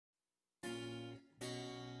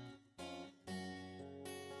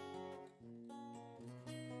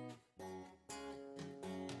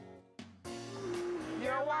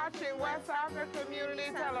watching West Hartford Community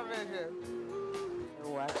Television.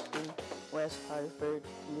 You're watching West Hartford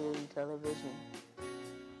Community Television.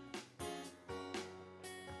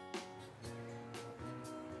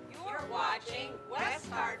 You're watching West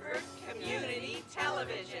Hartford Community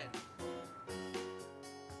Television.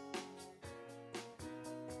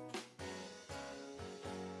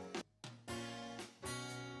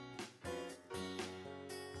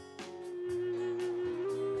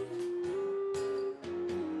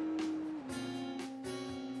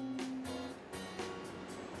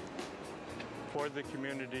 For the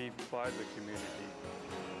community, by the community.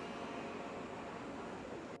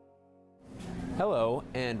 Hello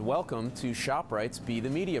and welcome to ShopRite's Be the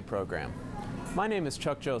Media program. My name is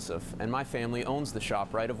Chuck Joseph and my family owns the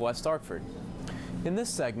ShopRite of West Hartford. In this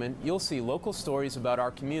segment, you'll see local stories about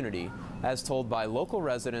our community as told by local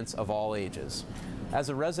residents of all ages. As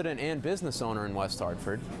a resident and business owner in West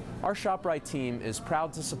Hartford, our ShopRite team is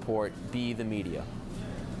proud to support Be the Media.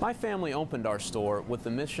 My family opened our store with the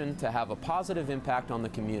mission to have a positive impact on the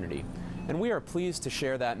community, and we are pleased to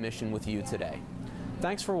share that mission with you today.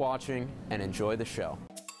 Thanks for watching and enjoy the show.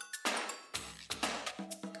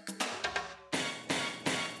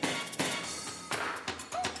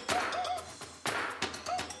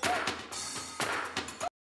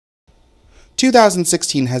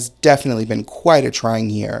 "2016 has definitely been quite a trying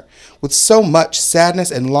year. With so much sadness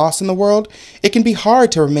and loss in the world, it can be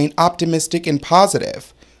hard to remain optimistic and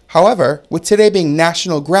positive. However, with today being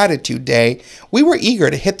National Gratitude Day, we were eager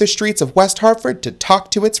to hit the streets of West Hartford to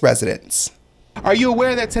talk to its residents." Are you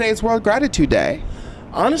aware that today is World Gratitude Day?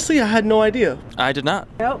 Honestly, I had no idea. I did not.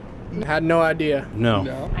 Nope. Had no idea.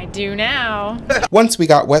 No. I do now. Once we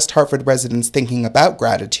got West Hartford residents thinking about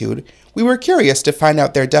gratitude, we were curious to find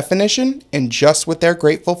out their definition and just what they're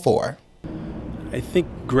grateful for. I think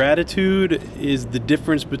gratitude is the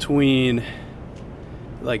difference between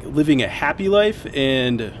like living a happy life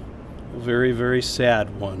and a very, very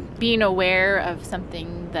sad one. Being aware of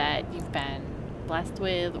something that you've been blessed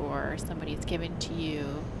with or somebody's given to you.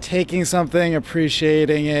 Taking something,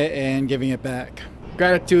 appreciating it, and giving it back.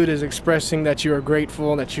 Gratitude is expressing that you are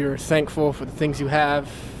grateful, that you're thankful for the things you have.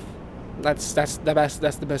 That's the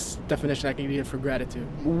best definition I can give for gratitude.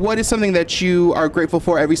 What is something that you are grateful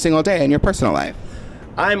for every single day in your personal life?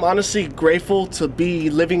 I'm honestly grateful to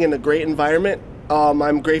be living in a great environment.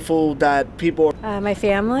 I'm grateful that people... My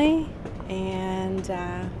family and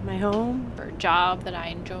my home. For a job that I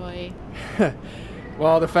enjoy.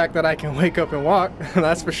 Well, the fact that I can wake up and walk,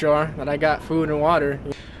 that's for sure. That I got food and water.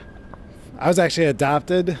 I was actually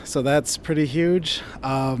adopted, so that's pretty huge.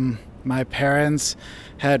 My parents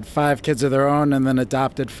had 5 kids of their own and then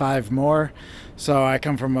adopted 5 more. So I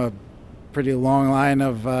come from a pretty long line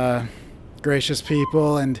of gracious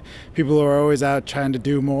people and people who are always out trying to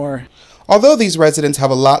do more. Although these residents have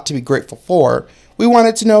a lot to be grateful for, we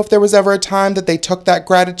wanted to know if there was ever a time that they took that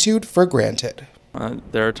gratitude for granted.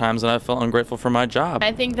 There are times that I felt ungrateful for my job.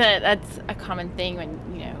 I think that that's a common thing when,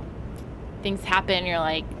 things happen and you're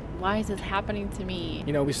like, why is this happening to me?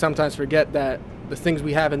 We sometimes forget that the things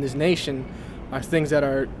we have in this nation are things that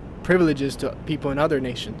are privileges to people in other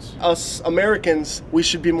nations. Us Americans, we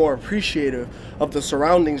should be more appreciative of the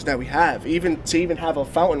surroundings that we have. Even have a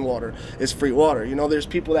fountain water is free water. There's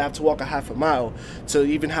people that have to walk a half a mile to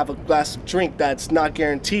even have a glass of drink that's not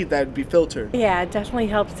guaranteed that would be filtered. Yeah, it definitely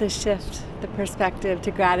helps to shift the perspective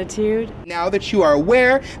to gratitude. Now that you are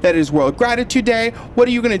aware that it is World Gratitude Day, what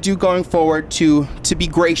are you going to do going forward to be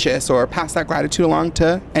gracious or pass that gratitude along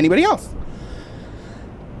to anybody else?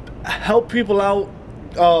 Help people out.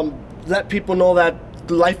 Let people know that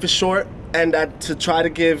life is short and that to try to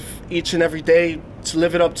give each and every day to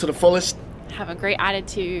live it up to the fullest. Have a great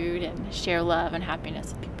attitude and share love and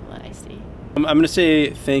happiness with people that I see. I'm going to say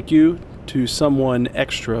thank you to someone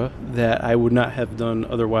extra that I would not have done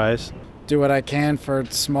otherwise. Do what I can for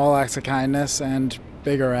small acts of kindness and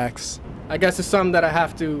bigger acts. I guess it's something that I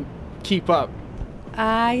have to keep up.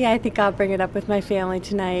 Yeah, I think I'll bring it up with my family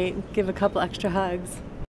tonight. Give a couple extra hugs.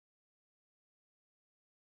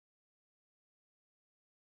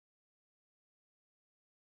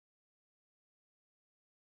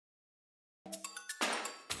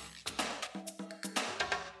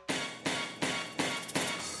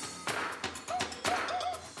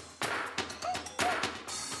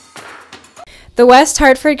 The West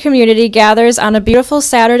Hartford community gathers on a beautiful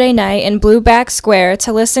Saturday night in Blueback Square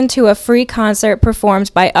to listen to a free concert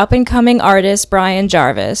performed by up-and-coming artist Brian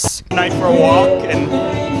Jarvis. Night for a walk and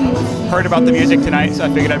heard about the music tonight, so I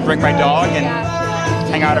figured I'd bring my dog and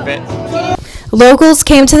hang out a bit. Locals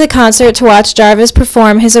came to the concert to watch Jarvis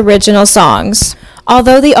perform his original songs.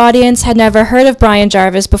 Although the audience had never heard of Brian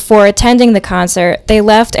Jarvis before attending the concert, they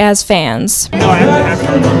left as fans. No, I haven't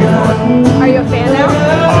heard of him before. Are you a fan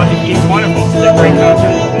now? He's wonderful. He's a great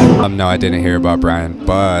concert. No, I didn't hear about Brian,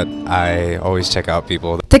 but I always check out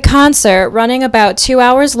people. The concert, running about 2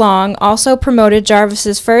 hours long, also promoted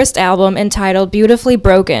Jarvis's first album entitled Beautifully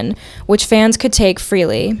Broken, which fans could take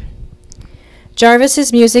freely.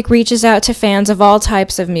 Jarvis's music reaches out to fans of all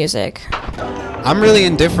types of music. I'm really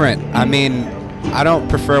indifferent. I mean, I don't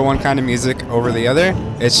prefer one kind of music over the other.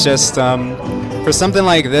 It's just, for something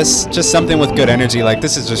like this, just something with good energy, like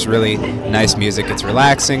this is just really nice music. It's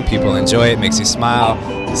relaxing, people enjoy it, makes you smile.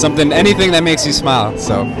 Anything that makes you smile,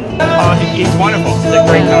 so. He's wonderful. It's a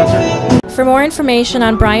great concert. For more information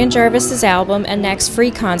on Brian Jarvis's album and next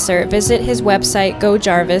free concert, visit his website,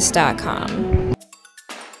 gojarvis.com.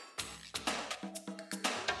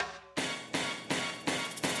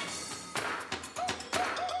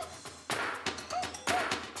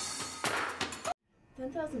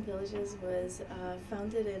 Villages was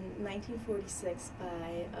founded in 1946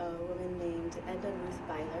 by a woman named Edna Ruth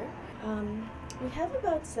Byler. We have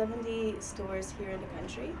about 70 stores here in the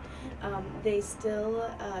country. They still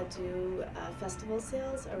do festival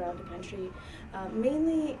sales around the country,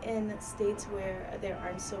 mainly in states where there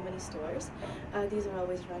aren't so many stores. These are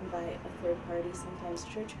always run by a third party, sometimes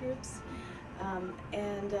church groups.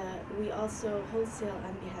 And we also wholesale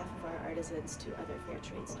on behalf of our artisans to other fair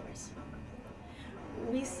trade stores.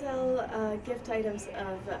 We sell gift items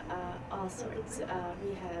of all sorts.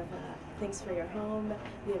 We have things for your home,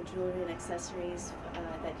 we have jewelry and accessories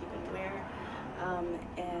that you can wear,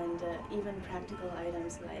 and even practical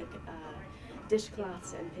items like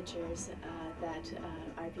dishcloths and pitchers that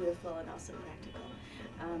are beautiful and also practical.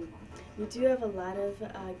 We do have a lot of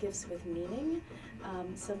gifts with meaning.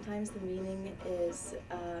 Sometimes the meaning is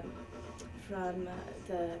from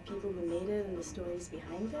the people who made it and the stories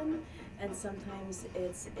behind them, and sometimes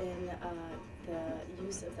it's in the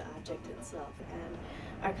use of the object itself. And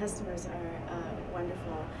our customers are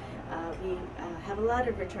wonderful. We have a lot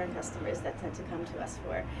of return customers that tend to come to us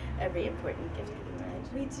for every important gift.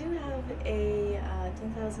 We do have a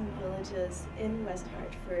 10,000 Villages in West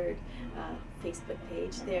Hartford Facebook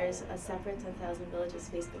page. There's a separate 10,000 Villages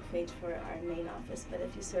Facebook page for our main office, but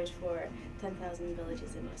if you search for 10,000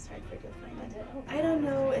 Villages in West Hartford, you'll find it. I don't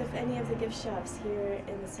know if any of the gift shops here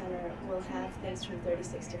in the center will have things from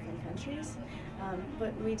 36 different countries,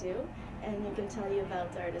 but we do, and we can tell you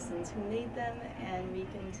about the artisans who made them, and we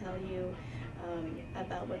can tell you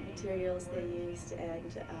about what materials they used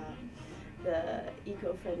and the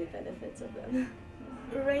eco-friendly benefits of them.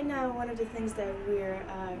 Right now, one of the things that we're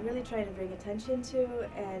really trying to bring attention to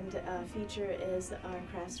and feature is our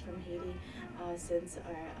crafts from Haiti, since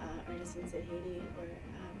our artisans in Haiti were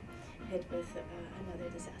hit with another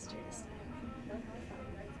disaster this time.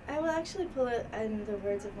 I will actually pull it in the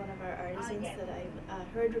words of one of our artisans that I've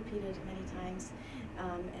heard repeated many times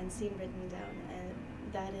and seen written down, and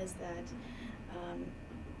that is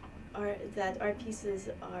that our pieces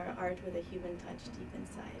are art with a human touch deep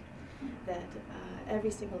inside. That every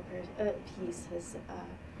single piece has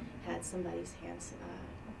had somebody's hands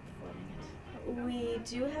forming it. We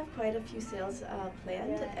do have quite a few sales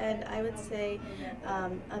planned, and I would say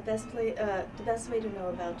the best way to know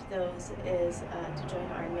about those is to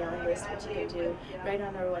join our mailing list, which you can do right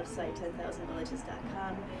on our website,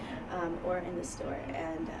 10,000villages.com, or in the store,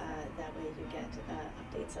 and that way you get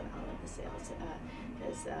updates on all of the sales,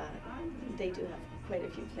 because they do have quite a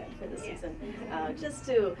few planned for this season, just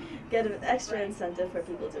to get an extra incentive for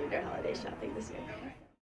people doing their holiday shopping this year.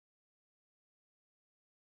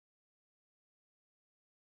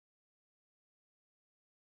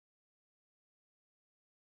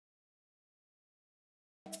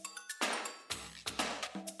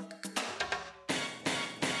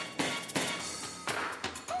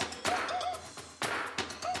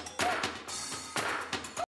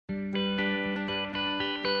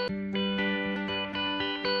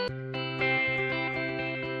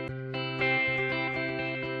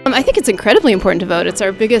 I think it's incredibly important to vote. It's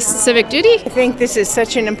our biggest civic duty. I think this is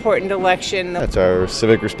such an important election. That's our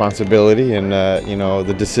civic responsibility, and you know,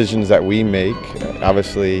 the decisions that we make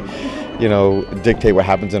obviously, you know, dictate what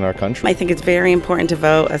happens in our country. I think it's very important to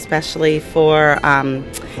vote, especially for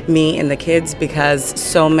me and the kids, because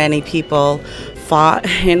so many people fought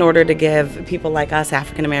in order to give people like us,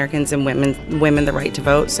 African Americans and women the right to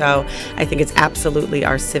vote. So I think it's absolutely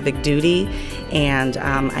our civic duty, and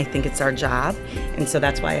I think it's our job. And so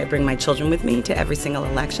that's why I bring my children with me to every single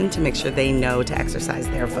election to make sure they know to exercise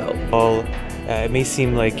their vote. Well, it may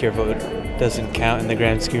seem like your vote doesn't count in the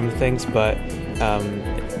grand scheme of things, but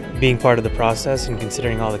being part of the process and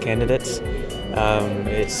considering all the candidates,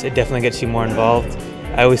 it definitely gets you more involved.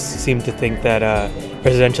 I always seem to think that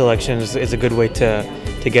presidential elections is a good way to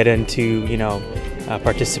get into,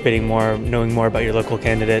 participating more, knowing more about your local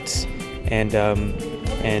candidates, and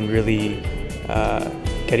really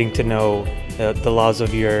getting to know the laws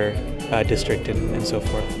of your district and so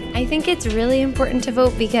forth. I think it's really important to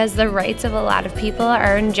vote because the rights of a lot of people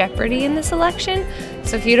are in jeopardy in this election.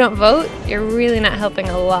 So if you don't vote, you're really not helping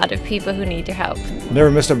a lot of people who need your help.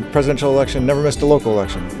 Never missed a presidential election, never missed a local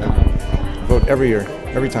election. Vote every year,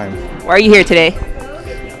 every time. Why are you here today?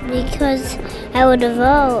 Because I want to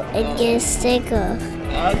vote and get a sticker.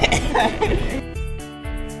 Okay.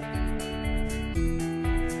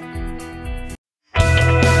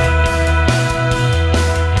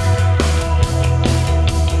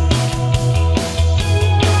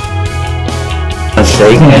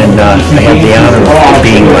 And I have the honor of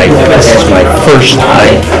being this is my first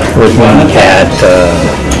time working at the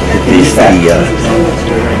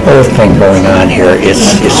whole thing going on here.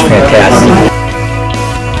 It's fantastic.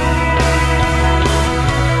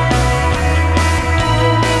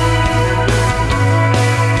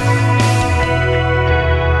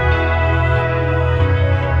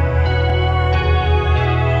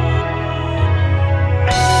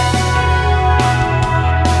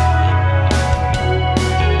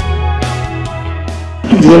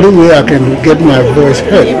 The only way I can get my voice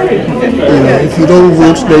heard. If you don't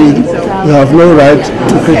vote, then you have no right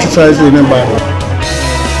to criticize anybody.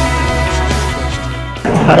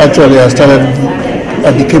 Actually,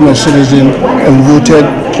 I became a citizen and voted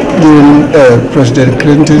during President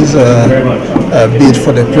Clinton's bid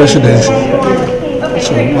for the presidency.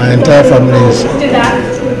 So my entire family is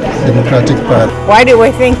Democratic Party. Why do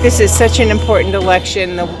I think this is such an important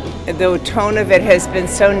election? The tone of it has been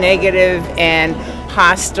so negative and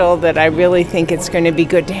hostile that I really think it's going to be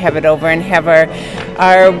good to have it over and have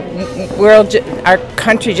our world, our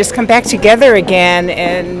country just come back together again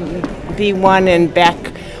and be one and back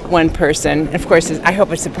one person. Of course, I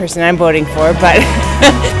hope it's the person I'm voting for, but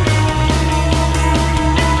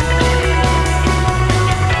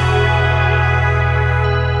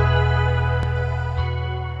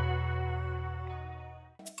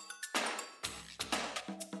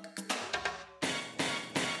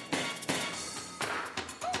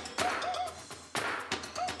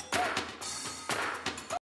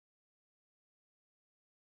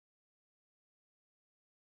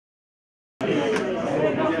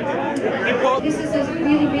This is a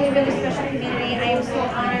really, really, really special community. I am so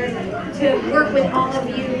honored to work with all of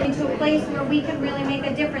you into a place where we can really make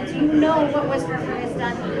a difference. You know what West Hartford has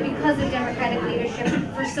done because of Democratic leadership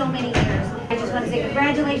for so many years. I just want to say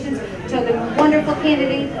congratulations to the wonderful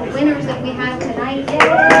candidates, the winners that we have tonight.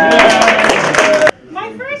 Yay!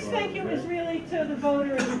 My first thank you is really to the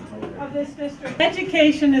voters of this district.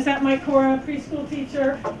 Education is at my core. I'm a preschool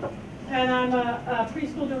teacher, and I'm a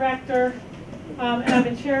preschool director. And I'm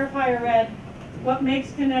in chair of higher ed. What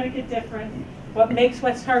makes Connecticut different, what makes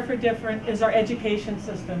West Hartford different is our education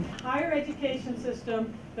system. Higher education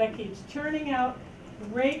system that keeps churning out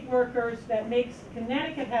great workers, that makes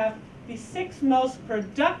Connecticut have the 6th most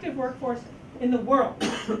productive workforce in the world.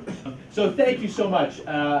 So thank you so much.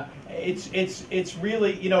 It's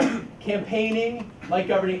really, campaigning, like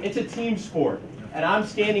governing, it's a team sport. And I'm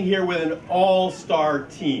standing here with an all-star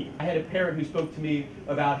team. I had a parent who spoke to me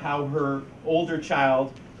about how her older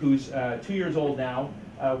child, who's 2 years old now,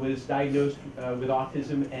 was diagnosed with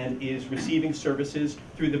autism and is receiving services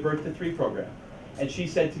through the Birth to 3 program. And she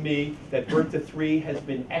said to me that Birth to 3 has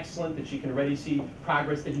been excellent, that she can already see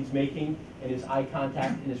progress that he's making in his eye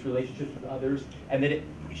contact, in his relationships with others, and that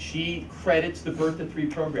she credits the Birth to 3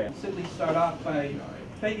 program. Simply start off by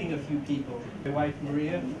thanking a few people. My wife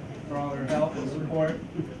Maria, for all her help and support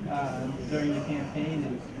during the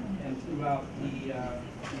campaign and throughout the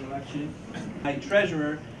election. My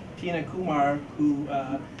treasurer, Tina Kumar, who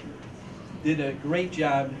did a great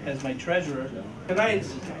job as my treasurer.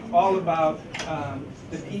 Tonight's all about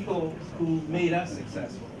the people who made us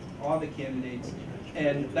successful, all the candidates,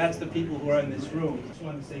 and that's the people who are in this room. I just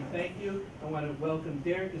want to say thank you. I want to welcome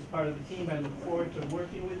Derek as part of the team. I look forward to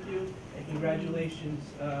working with you, and congratulations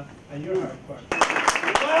on your hard part.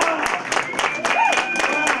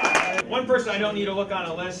 One person I don't need to look on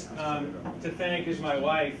a list to thank is my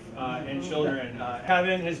wife and children.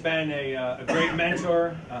 Kevin has been a great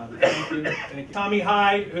mentor. Thank you. Tommy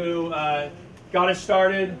Hyde, who got us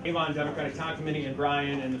started. Avon Democratic Town Committee and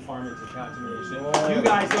Brian and the Farmington Town Committee. So you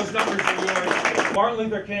guys, those numbers are yours. Martin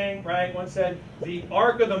Luther King, right, once said, "The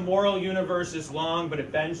arc of the moral universe is long, but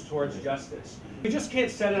it bends towards justice." We just can't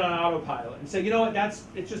set it on autopilot and say, you know what, that's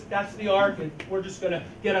the arc, and we're just going to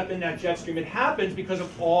get up in that jet stream. It happens because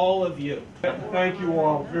of all of you. Thank you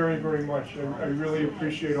all very, very much. I really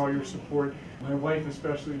appreciate all your support. My wife,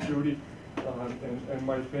 especially Judy, and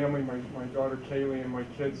my family, my daughter Kaylee, and my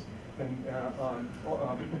kids, and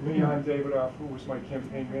Leon Davidoff, who was my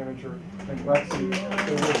campaign manager, and Lexi.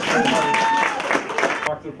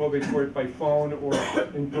 Talk to the probate court by phone or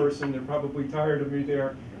in person. They're probably tired of me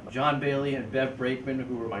there. John Bailey and Bev Brakeman,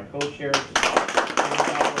 who were my co-chairs.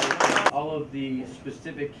 All of the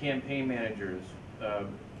specific campaign managers,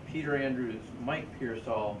 Peter Andrews, Mike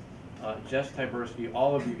Pearsall, Jess Tyberski,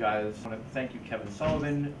 all of you guys. I want to thank you, Kevin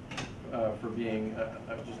Sullivan, for being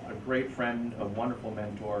just a great friend, a wonderful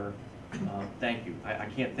mentor. Thank you. I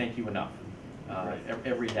can't thank you enough.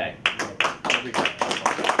 Every day. Every day.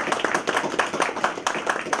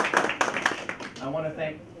 I want to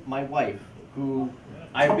thank my wife, who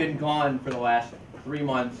I've been gone for the last 3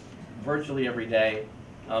 months, virtually every day.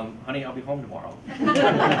 Honey, I'll be home tomorrow.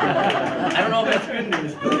 I don't know if that's good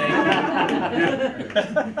news, but thank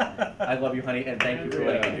you. I love you, honey, and thank you for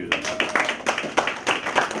letting me do this.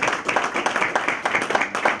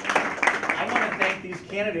 I want to thank these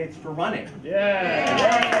candidates for running. I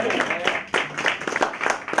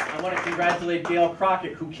want to congratulate Gail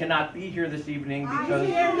Crockett, who cannot be here this evening because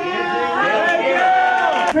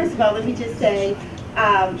First of all, let me just say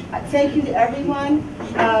thank you to everyone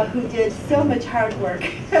who did so much hard work.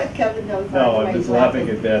 Kevin knows. No, I'm just laughing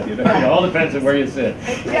at that. You know, it all depends on where you sit.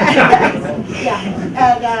 Yeah,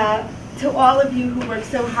 and to all of you who worked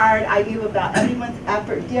so hard, I knew about everyone's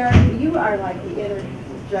effort. Derek, you are like the inner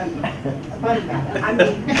bunny rabbit. I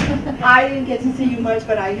mean, I didn't get to see you much,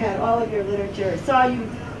 but I had all of your literature. Saw you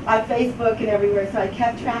on Facebook and everywhere, so I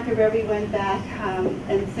kept track of everyone back.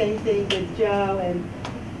 And same thing with Joe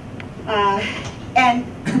and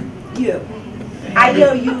you. I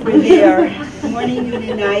know you were there morning, noon,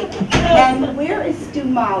 and night. And where is Stu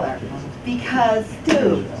Mahler? Because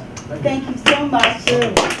Stu, thank you so much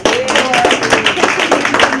for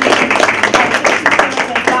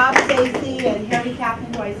Bob Stacy and Harry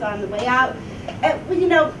Kaplan, who I saw on the way out. And, you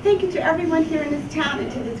know, thank you to everyone here in this town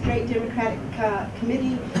and to this great Democratic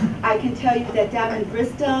committee. I can tell you that down in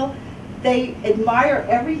Bristol, they admire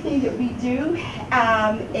everything that we do.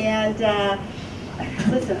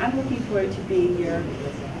 Listen, I'm looking forward to being your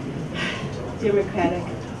Democratic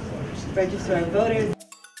Register of Voters.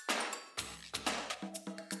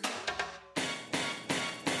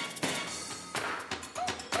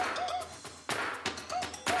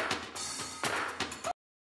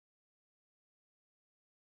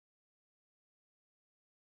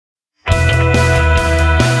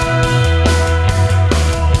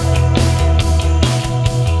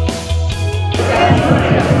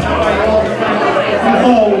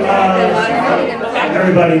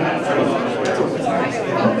 Everybody, I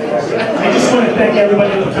just want to thank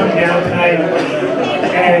everybody for coming down tonight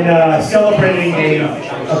and celebrating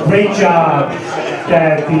a great job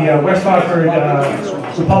that the West Hartford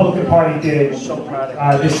Republican Party did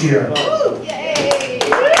this year.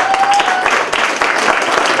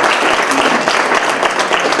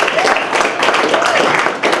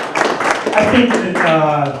 I think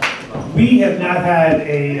that we have not had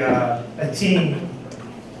a team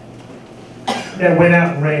that went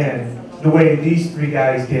out and ran the way these three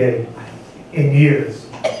guys did in years.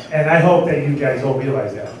 And I hope that you guys all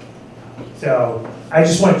realize that. So I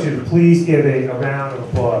just want you to please give a round of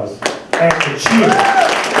applause and a cheer.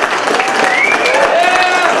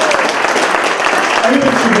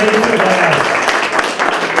 Everyone should raise their glass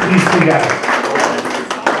to these three guys.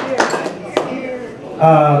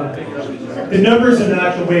 The numbers are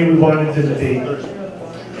not the way we wanted them to be.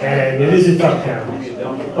 And it is a tough town.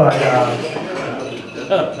 But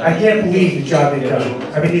I can't believe the job they've done.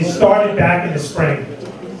 I mean, it started back in the spring.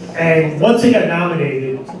 And once they got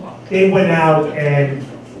nominated, they went out and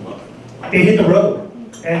they hit the road.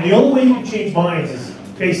 And the only way you can change minds is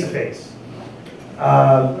face to face.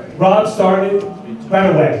 Rob started right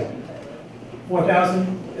away.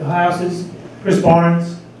 4,000 houses. Chris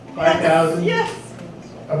Barnes, 5,000. Yes.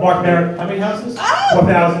 Mark Merritt, how many houses?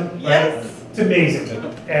 4,000. Yes. Right? It's amazing.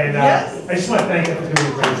 And I just want to thank them for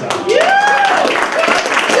doing a great job. Yeah.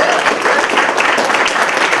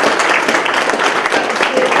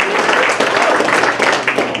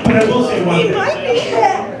 But I will say one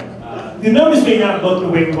thing. The numbers may not look the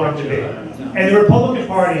way we want them to be. And the Republican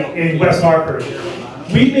Party in West Hartford,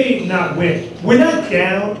 we may not win. We're not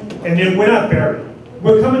down And then we're not buried.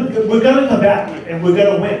 We're gonna come back, and we're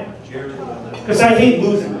gonna win. Because I hate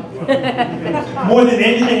losing. More than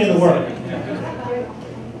anything in the world.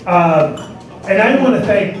 And I want to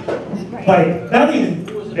thank, like, not even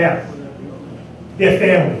them, their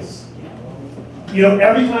families. You know,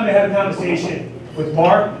 every time I had a conversation with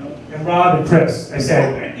Mark and Rob and Chris, I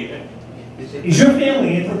said, is your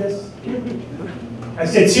family into this? I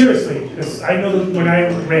said, seriously, because I know that when I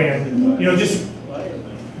ran, you know, just,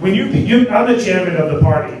 when I'm the chairman of the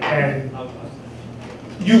party, and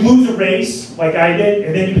you lose a race, like I did,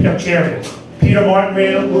 and then you become chairman. Peter Martin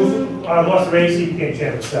ran, lost a race, he became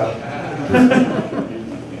chairman, so.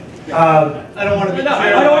 I don't want to be chairman.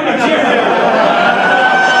 I don't want to be chairman.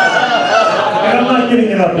 And I'm not giving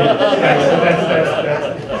it up yet.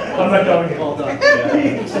 I'm not going it.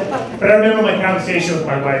 But I remember my conversation with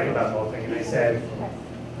my wife about the whole thing, and I said,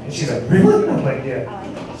 and she's like, really? I'm like,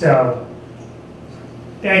 yeah. So,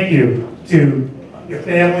 thank you to your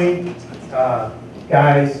family,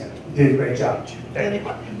 guys, you did a great job. Thank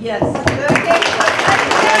you. Yes.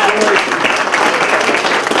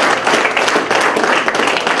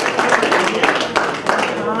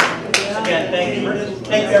 Again, thank you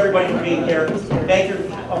everybody for being here. Thank you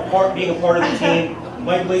for being a part of the team.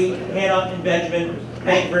 Mike Lee, Hannah, and Benjamin,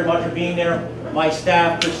 thank you very much for being there. My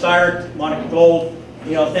staff, Chris Syrett, Monica Gold,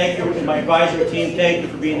 you know, thank you, and my advisory team, thank you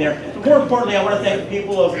for being there. But more importantly, I want to thank the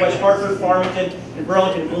people of West Hartford, Farmington, and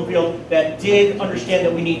Burlington, and Bloomfield that did understand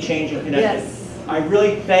that we need change in Connecticut. Yes. I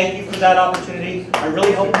really thank you for that opportunity. I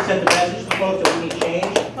really hope we send the message to folks that we need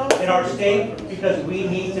change in our state because we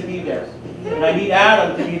need to be there. And I need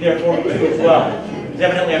Adam to be there for me too as well. Because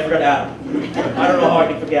evidently I forgot Adam. I don't know how I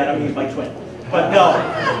can forget him, he's my twin. But no,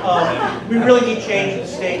 we really need change in the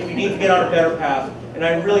state. We need to get on a better path. And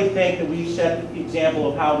I really think that we set the example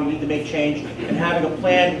of how we need to make change and having a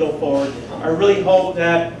plan to go forward. I really hope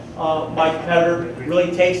that my competitor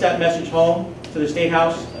really takes that message home to the State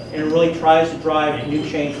House and really tries to drive new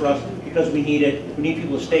change for us because we need it. We need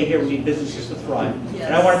people to stay here. We need businesses to thrive. Yes.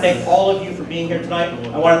 And I want to thank all of you for being here tonight.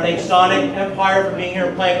 I want to thank Sonic Empire for being here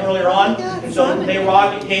and playing earlier on. And so they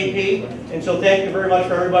rock at KP. And so thank you very much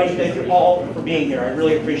for everybody. Thank you all for being here. I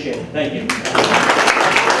really appreciate it. Thank you.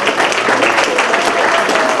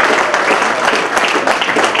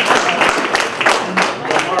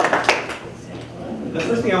 The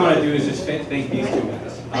first thing I want to do is just thank these two guys.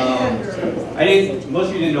 Most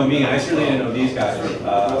of you didn't know me, and I certainly didn't know these guys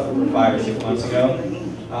 5 or 6 months ago.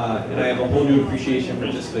 And I have a whole new appreciation for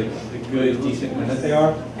just the good, decent men that they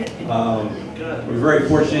are. We're very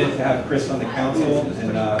fortunate to have Chris on the council,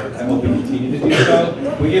 and I hope we continue to do so.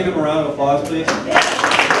 Can we give him a round of applause, please? And,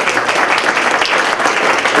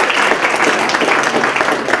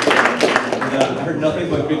 I heard nothing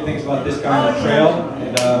but good things about this guy on the trail,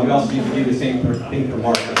 and we also need to do the same thing for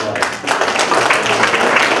Mark as well.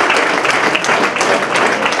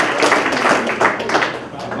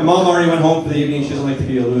 My mom already went home for the evening. She doesn't like to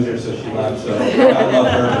be a loser, so she left. So I love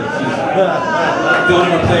her, but don't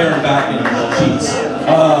ever play her back anymore. Cheats.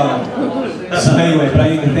 So anyway, but I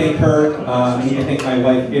need to thank her. I need to thank my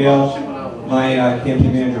wife Gail, my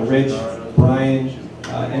campaign manager Rich, Brian,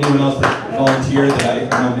 anyone else that volunteered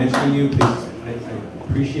that I'm not mentioning you. Please, I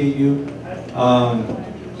appreciate you.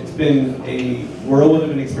 It's been a whirlwind of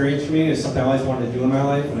an experience for me. It's something I always wanted to do in my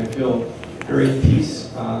life, and I feel very at peace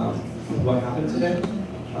with what happened today.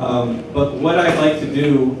 But what I'd like to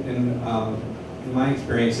do in my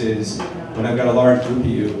experience is, when I've got a large group of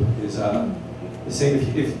you, is to say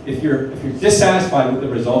if you're dissatisfied with the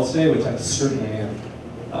results today, which I certainly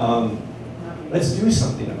am, let's do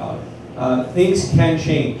something about it. Things can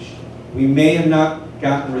change. We may have not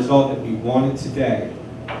gotten the result that we wanted today,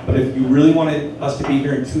 but if you really wanted us to be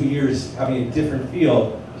here in 2 years having a different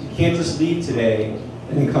feel, you can't just leave today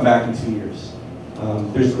and then come back in 2 years.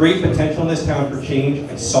 There's great potential in this town for change.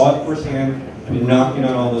 I saw it firsthand. I've been knocking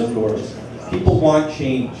on all those doors. People want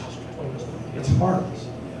change. It's hard.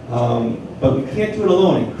 But we can't do it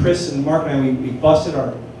alone. And Chris and Mark and I, we busted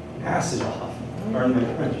our asses off. Pardon my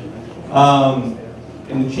French.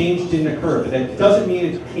 And the change didn't occur. But that doesn't mean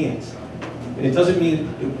it can't. And it doesn't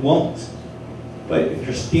mean it won't. But if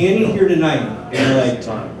you're standing here tonight and you're like,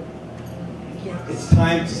 it's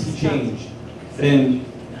time to see change, then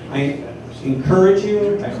I encourage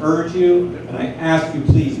you, I urge you, and I ask you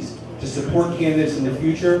please to support candidates in the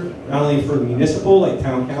future, not only for municipal, like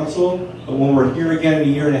town council, but when we're here again in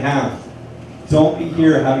a year and a half. Don't be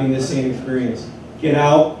here having the same experience. Get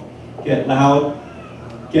out, get loud,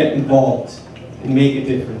 get involved, and make a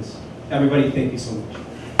difference. Everybody, thank you so much.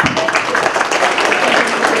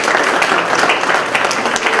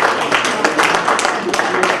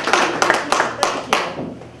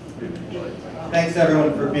 thanks to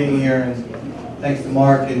everyone for being here, and thanks to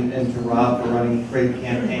Mark and to Rob for running great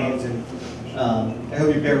campaigns. And I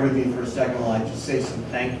hope you bear with me for a second while I just say some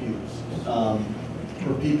thank yous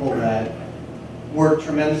for people that worked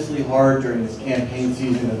tremendously hard during this campaign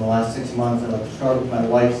season in the last 6 months. I'd like to start with my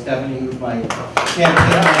wife, Stephanie, who's my campaign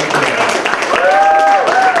manager.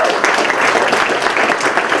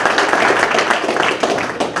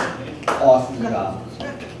 Awesome job.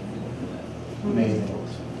 Amazing.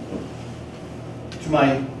 To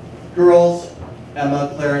my girls,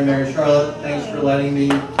 Emma, Claire, and Mary Charlotte, thanks for letting me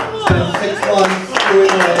spend 6 months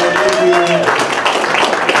doing what I love to do,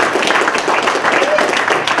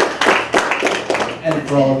 and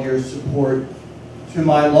for all of your support. To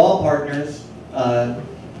my law partners,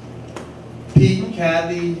 Pete,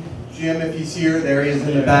 Kathy, Jim, if he's here, there he is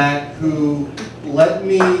in the back, who let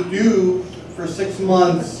me do for 6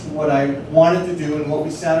 months what I wanted to do, and what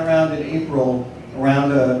we sat around in April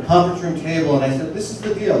around a conference room table, and I said, this is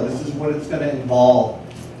the deal, this is what it's going to involve,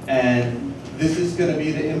 and this is going to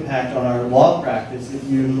be the impact on our law practice if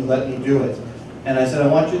you let me do it. And I said, I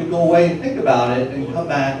want you to go away and think about it and come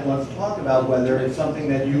back and let's talk about whether it's something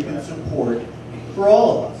that you can support for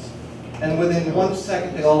all of us. And within 1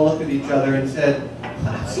 second, they all looked at each other and said,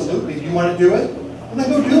 absolutely, do you want to do it? Well, then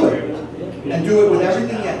go do it. And do it with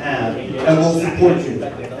everything you have, and we'll support you.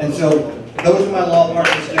 And so, those are my law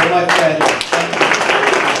partners, they're my friends. Thank you.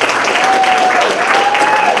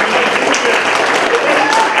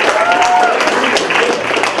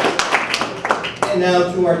 And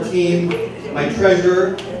now to our team, my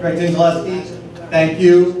treasurer, Greg Dinzaleski, thank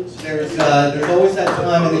you. There's always that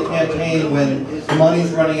time in the campaign when the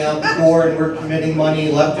money's running out the door and we're committing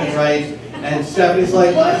money left and right. And Stephanie's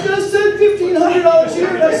like, well, I just sent $1,500 here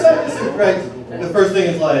and I signed this. And Greg, the first thing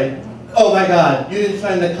is like, oh my God, you didn't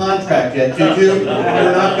sign the contract yet, did you? You're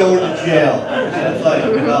not going to jail. And it's like,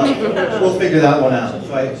 well, we'll figure that one out.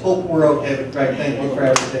 So I hope we're okay, but Greg, thank you for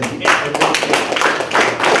everything.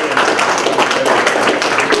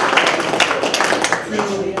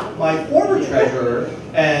 To my former treasurer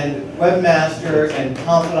and webmaster and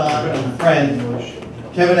confidant and friend,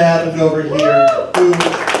 Kevin Adams over here, who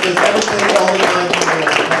does everything all the time for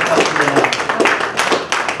me.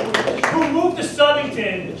 Who moved to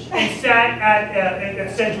Southington and sat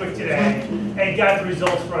at Sedgwick today and got the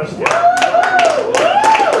results for us today.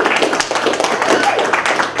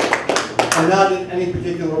 And not in any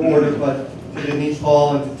particular order, but to Denise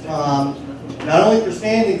Hall and to Tom, not only for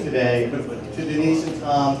standing today, but to Denise and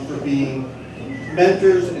Tom for being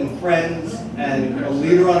mentors and friends and a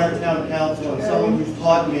leader on our town council and someone who's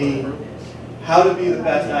taught me how to be the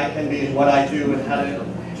best I can be in what I do and how to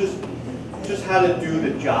just how to do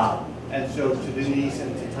the job. And so to Denise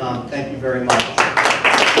and to Tom, thank you very much.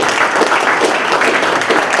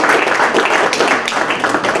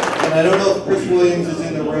 And I don't know if Chris Williams is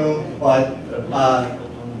in the room, but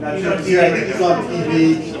not sure if he's here. I think he's on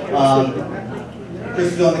TV.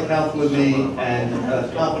 Chris is on the council with me and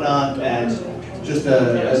confidant and just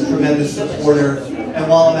a tremendous supporter. And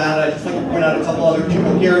while I'm at it, I'd just like to point out a couple other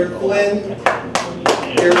people. Garrett Flynn,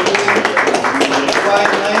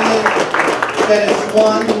 Brian Langland, Dennis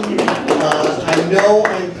Swan. I know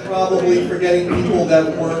I'm probably forgetting people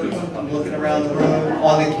that worked, I'm looking around the room,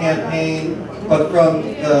 on the campaign, but from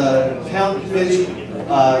the town committee,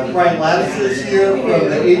 Brian Lattiser is here from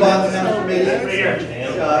the Avon Town Committee,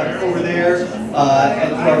 over there, and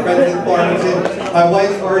to our friends in Farmington. My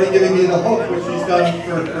wife's already giving me the hook, which she's done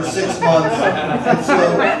for 6 months, and so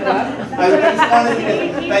I just wanted to get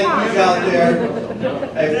thank yous out there.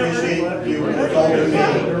 I appreciate you indulging me.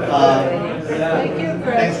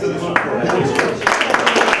 Thanks for the support.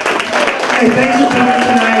 Hey, thanks for coming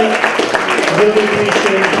tonight. Really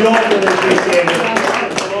appreciate it. We all really appreciate it.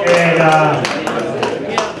 And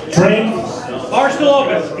drink, Bar's still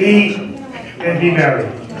open. Eat, and be merry.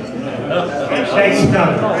 Thanks for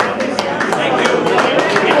coming.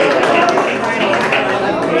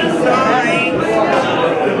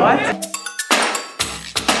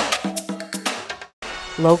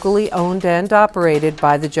 Locally owned and operated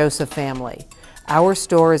by the Joseph family. Our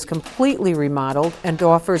store is completely remodeled and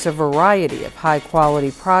offers a variety of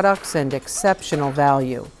high-quality products and exceptional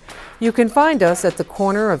value. You can find us at the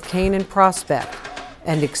corner of Kane and Prospect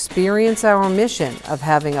and experience our mission of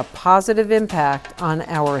having a positive impact on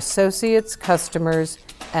our associates, customers,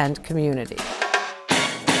 and community.